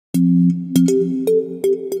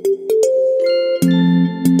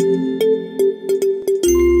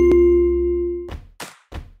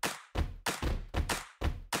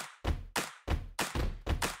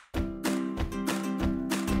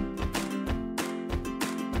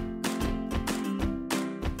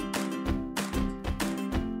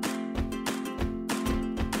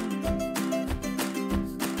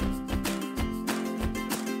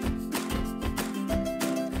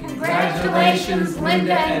Congratulations,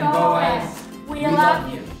 Linda and Boaz. We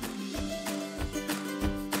love you.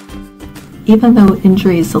 Even though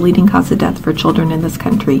injury is the leading cause of death for children in this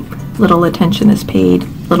country, little attention is paid,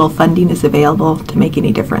 little funding is available to make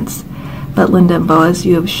any difference. But Linda and Boaz,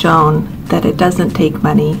 you have shown that it doesn't take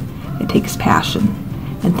money, it takes passion.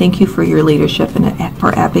 And thank you for your leadership and for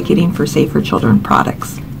advocating for safer children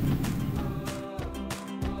products.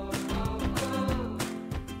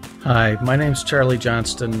 Hi, my name's Charlie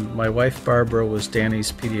Johnston. My wife Barbara was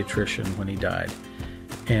Danny's pediatrician when he died.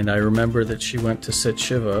 And I remember that she went to sit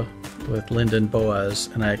Shiva with Linda and Boaz,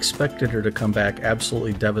 and I expected her to come back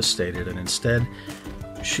absolutely devastated, and instead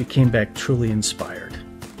she came back truly inspired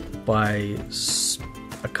by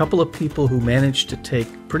a couple of people who managed to take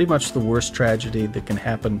pretty much the worst tragedy that can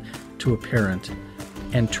happen to a parent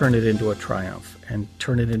and turn it into a triumph and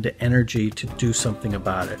turn it into energy to do something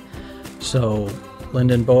about it. So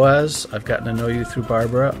Linda and Boaz, I've gotten to know you through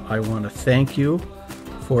Barbara. I want to thank you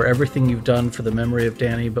for everything you've done for the memory of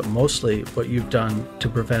Danny, but mostly what you've done to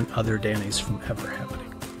prevent other Dannys from ever happening.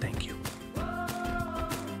 Thank you.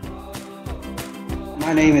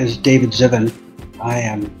 My name is David Zivin. I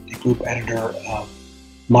am the group editor of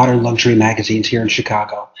Modern Luxury Magazines here in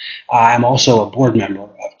Chicago. I'm also a board member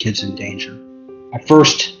of Kids in Danger. I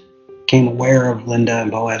first became aware of Linda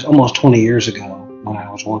and Boaz almost 20 years ago when I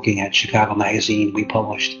was working at Chicago Magazine. We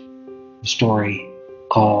published a story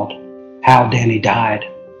called How Danny Died.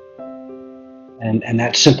 And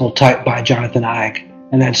that simple title by Jonathan Eig.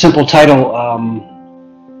 And that simple title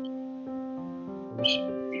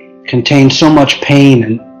contained so much pain.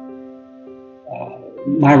 And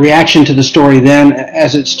my reaction to the story then,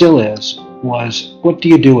 as it still is, was, what do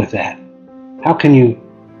you do with that? How can you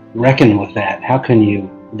reckon with that? How can you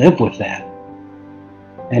live with that?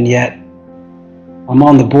 And yet, I'm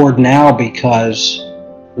on the board now because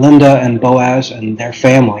Linda and Boaz and their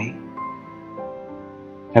family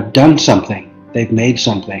have done something. They've made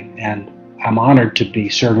something, and I'm honored to be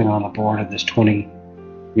serving on the board of this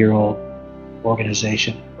 20-year-old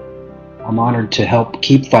organization. I'm honored to help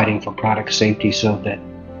keep fighting for product safety so that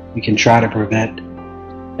we can try to prevent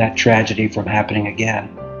that tragedy from happening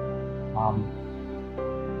again.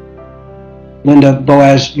 Linda,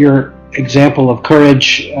 Boaz, your example of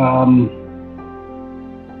courage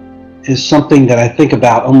is something that I think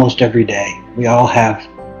about almost every day. We all have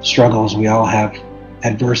struggles, we all have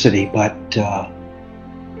adversity, but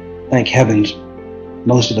thank heavens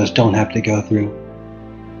most of us don't have to go through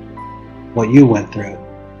what you went through.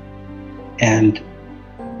 And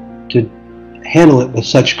to handle it with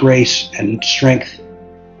such grace and strength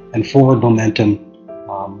and forward momentum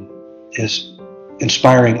is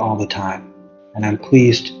inspiring all the time. And I'm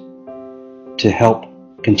pleased to help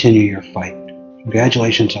continue your fight.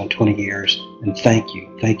 Congratulations on 20 years, and thank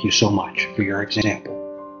you. Thank you so much for your example.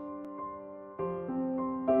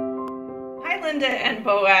 Linda and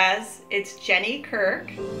Boaz, it's Jenny Kirk.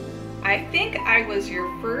 I think I was your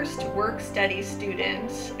first work-study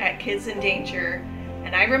student at Kids in Danger,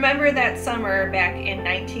 and I remember that summer back in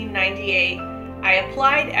 1998, I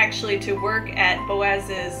applied actually to work at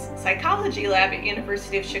Boaz's psychology lab at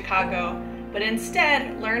University of Chicago, but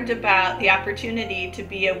instead learned about the opportunity to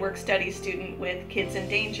be a work-study student with Kids in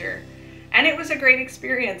Danger. And it was a great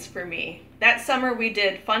experience for me. That summer we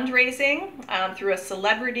did fundraising through a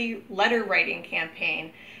celebrity letter writing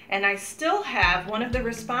campaign. And I still have one of the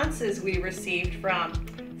responses we received from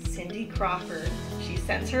Cindy Crawford. She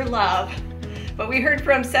sends her love. But we heard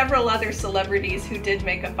from several other celebrities who did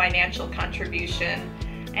make a financial contribution.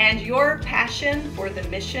 And your passion for the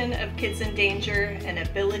mission of Kids in Danger and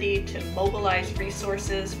ability to mobilize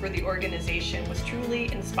resources for the organization was truly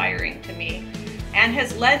inspiring to me, and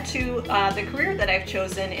has led to the career that I've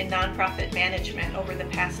chosen in nonprofit management over the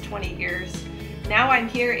past 20 years. Now I'm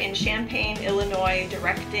here in Champaign, Illinois,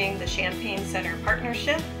 directing the Champaign Center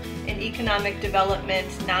Partnership, an economic development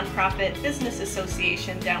nonprofit business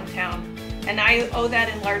association downtown. And I owe that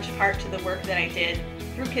in large part to the work that I did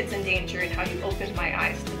through Kids in Danger and how you opened my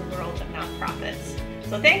eyes to the world of nonprofits.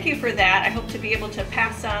 So thank you for that. I hope to be able to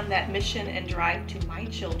pass on that mission and drive to my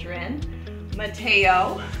children,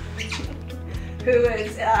 Mateo, who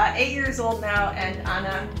is 8 years old now, and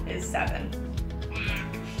Anna is 7.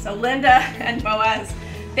 So Linda and Boaz,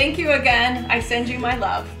 thank you again. I send you my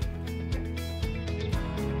love.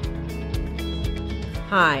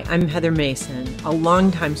 Hi, I'm Heather Mason, a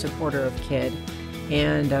longtime supporter of KID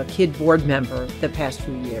and a KID board member the past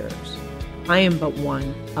few years. I am but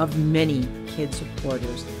one of many KID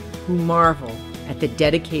supporters who marvel at the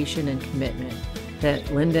dedication and commitment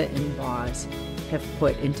that Linda and Boaz have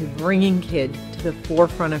put into bringing KID to the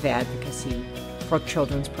forefront of advocacy for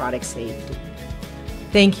children's product safety.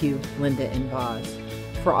 Thank you, Linda and Boaz,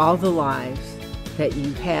 for all the lives that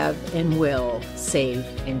you have and will save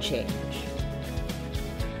and change.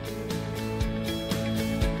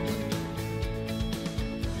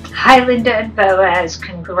 Hi, Linda and Boaz.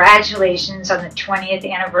 Congratulations on the 20th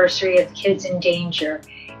anniversary of Kids in Danger.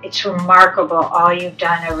 It's remarkable all you've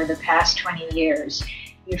done over the past 20 years.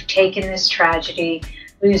 You've taken this tragedy,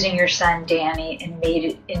 losing your son Danny, and made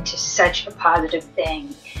it into such a positive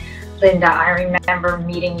thing. Linda, I remember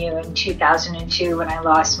meeting you in 2002 when I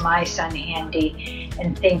lost my son Andy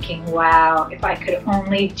and thinking, wow, if I could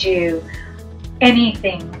only do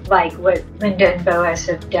anything like what Linda and Boaz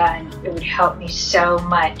have done, it would help me so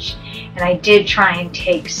much. And I did try and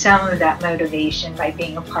take some of that motivation by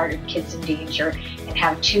being a part of Kids in Danger and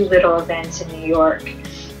have 2 little events in New York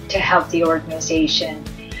to help the organization.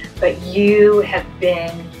 But you have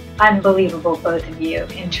been unbelievable, both of you,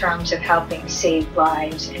 in terms of helping save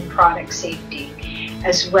lives and product safety,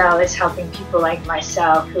 as well as helping people like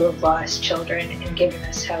myself who have lost children and given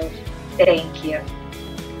us hope. Thank you.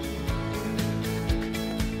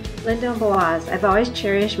 Linda and Boaz, I've always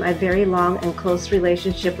cherished my very long and close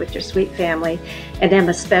relationship with your sweet family, and am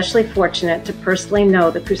especially fortunate to personally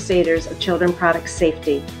know the crusaders of children product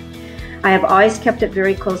safety. I have always kept it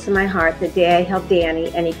very close to my heart the day I held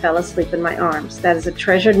Danny and he fell asleep in my arms. That is a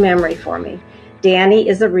treasured memory for me. Danny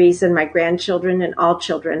is the reason my grandchildren and all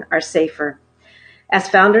children are safer. As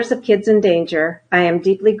founders of Kids in Danger, I am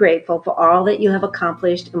deeply grateful for all that you have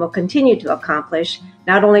accomplished and will continue to accomplish,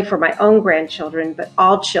 not only for my own grandchildren, but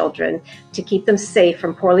all children, to keep them safe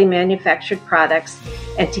from poorly manufactured products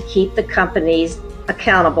and to keep the companies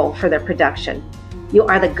accountable for their production. You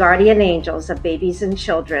are the guardian angels of babies and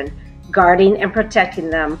children, guarding and protecting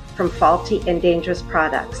them from faulty and dangerous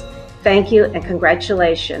products. Thank you and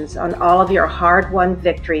congratulations on all of your hard-won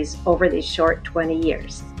victories over these short 20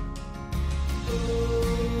 years.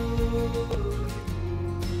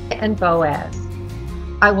 And Boaz,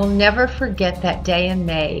 I will never forget that day in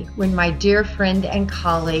May when my dear friend and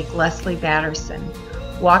colleague Leslie Batterson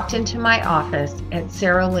walked into my office at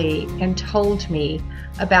Sara Lee and told me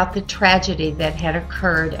about the tragedy that had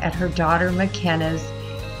occurred at her daughter McKenna's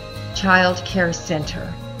child care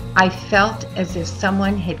center. I felt as if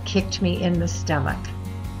someone had kicked me in the stomach.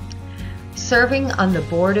 Serving on the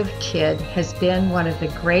board of KID has been one of the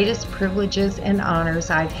greatest privileges and honors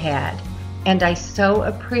I've had, and I so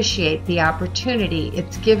appreciate the opportunity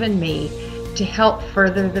it's given me to help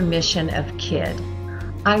further the mission of KID.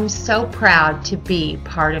 I'm so proud to be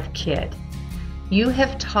part of KID. You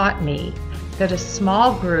have taught me that a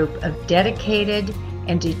small group of dedicated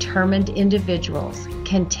and determined individuals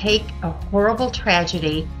can take a horrible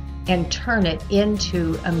tragedy and turn it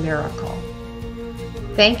into a miracle.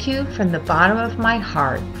 Thank you from the bottom of my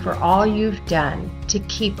heart for all you've done to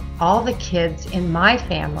keep all the kids in my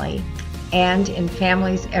family and in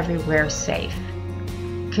families everywhere safe.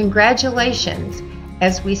 Congratulations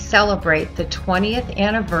as we celebrate the 20th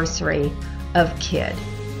anniversary of KID.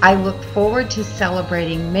 I look forward to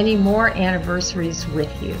celebrating many more anniversaries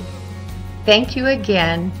with you. Thank you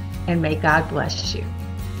again, and may God bless you.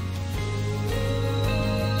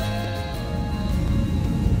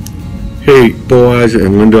 Hey, Boaz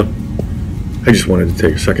and Linda, I just wanted to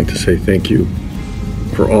take a second to say thank you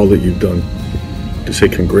for all that you've done, to say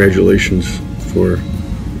congratulations for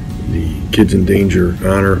the Kids in Danger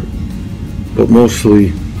honor, but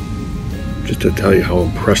mostly just to tell you how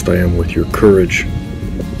impressed I am with your courage,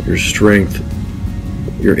 your strength,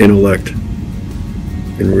 your intellect,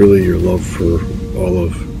 and really your love for all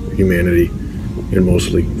of humanity, and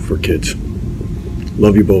mostly for kids.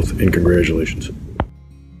 Love you both, and congratulations.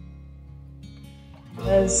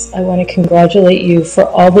 I want to congratulate you for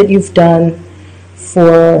all that you've done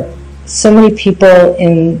for so many people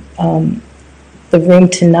in the room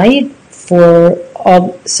tonight, for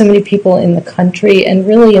so many people in the country, and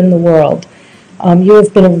really in the world. You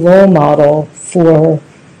have been a role model for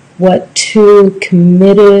what 2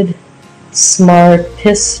 committed, smart,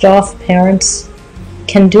 pissed off parents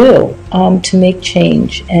can do to make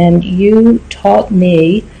change. And you taught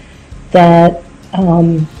me that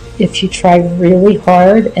if you try really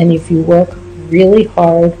hard and if you work really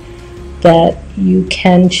hard, that you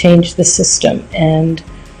can change the system. And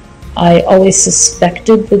I always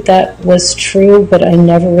suspected that that was true, but I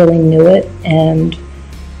never really knew it. And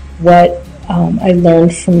what I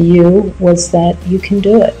learned from you was that you can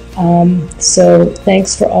do it. So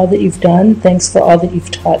thanks for all that you've done. Thanks for all that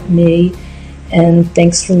you've taught me. And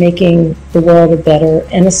thanks for making the world a better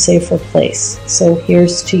and a safer place. So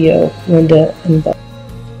here's to you, Linda and Boaz.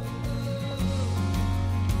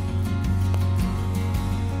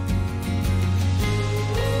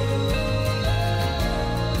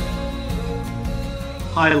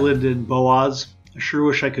 Hi, Linda and Boaz. I sure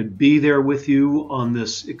wish I could be there with you on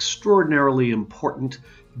this extraordinarily important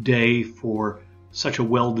day for such a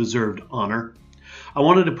well-deserved honor. I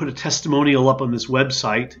wanted to put a testimonial up on this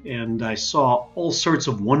website, and I saw all sorts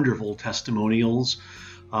of wonderful testimonials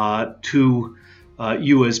to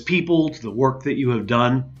you as people, to the work that you have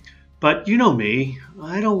done. But you know me,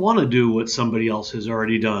 I don't want to do what somebody else has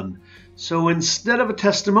already done. So instead of a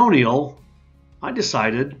testimonial, I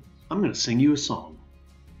decided I'm going to sing you a song.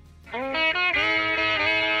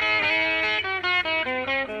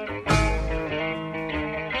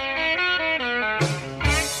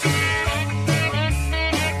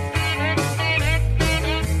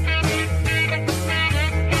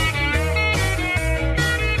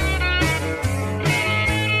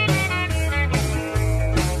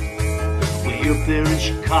 Up there in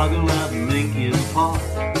Chicago, out in Lincoln Park,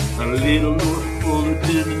 a little north of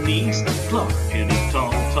Fullerton and east of Clark, in a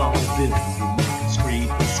tall, tall building that can scrape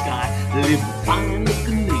the sky, lived a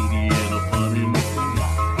fine-looking lady and a funny-looking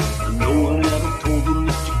guy. And no one ever told them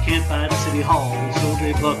that you can't fight City Hall, so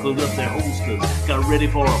they buckled up their holsters, got ready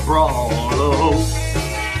for a brawl. Oh,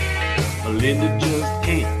 Linda just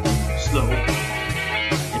can't move slow,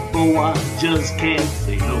 and Boaz just can't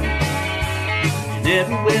say no. And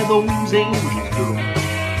everywhere those angels go,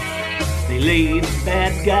 they lay the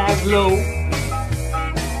bad guys low,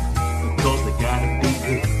 because they gotta be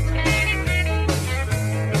good.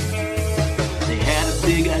 They had a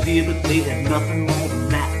big idea, but they had nothing more than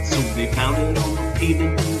that, so they pounded on the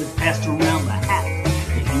pavement and they passed around the hat.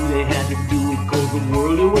 They knew they had to do it cause the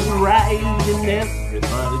world it wasn't right, and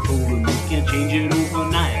everybody told them they can't change it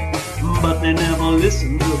overnight. But they never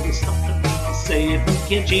listened to the stuff that people say. If we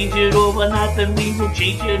can't change it overnight, then we will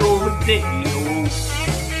change it over day. Oh,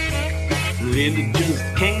 Linda just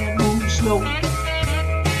can't move slow,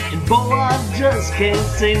 and Boaz just can't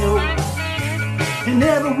say no. And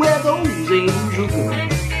everywhere those angels go,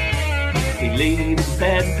 they lay the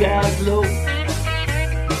bad guys low,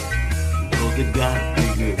 because they gotta be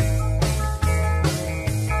good.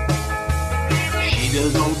 She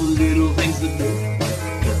does all the little things that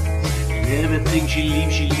nobody does, and everything she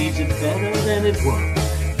leaves it better than it was.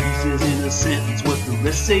 He says in a sentence what the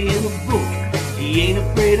rest say in a book. He ain't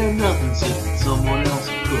afraid of nothing, said someone else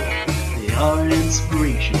could. They are an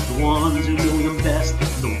inspiration, the ones who know them best,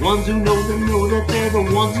 the ones who know them know that they're the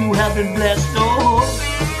ones who have been blessed. Oh,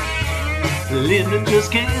 Linda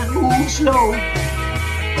just can't move slow,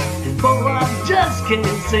 and Boaz just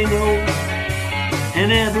can't say no.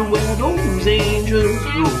 And everywhere those angels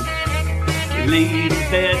go, they lay the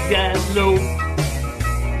bad guys low,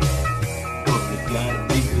 but they gotta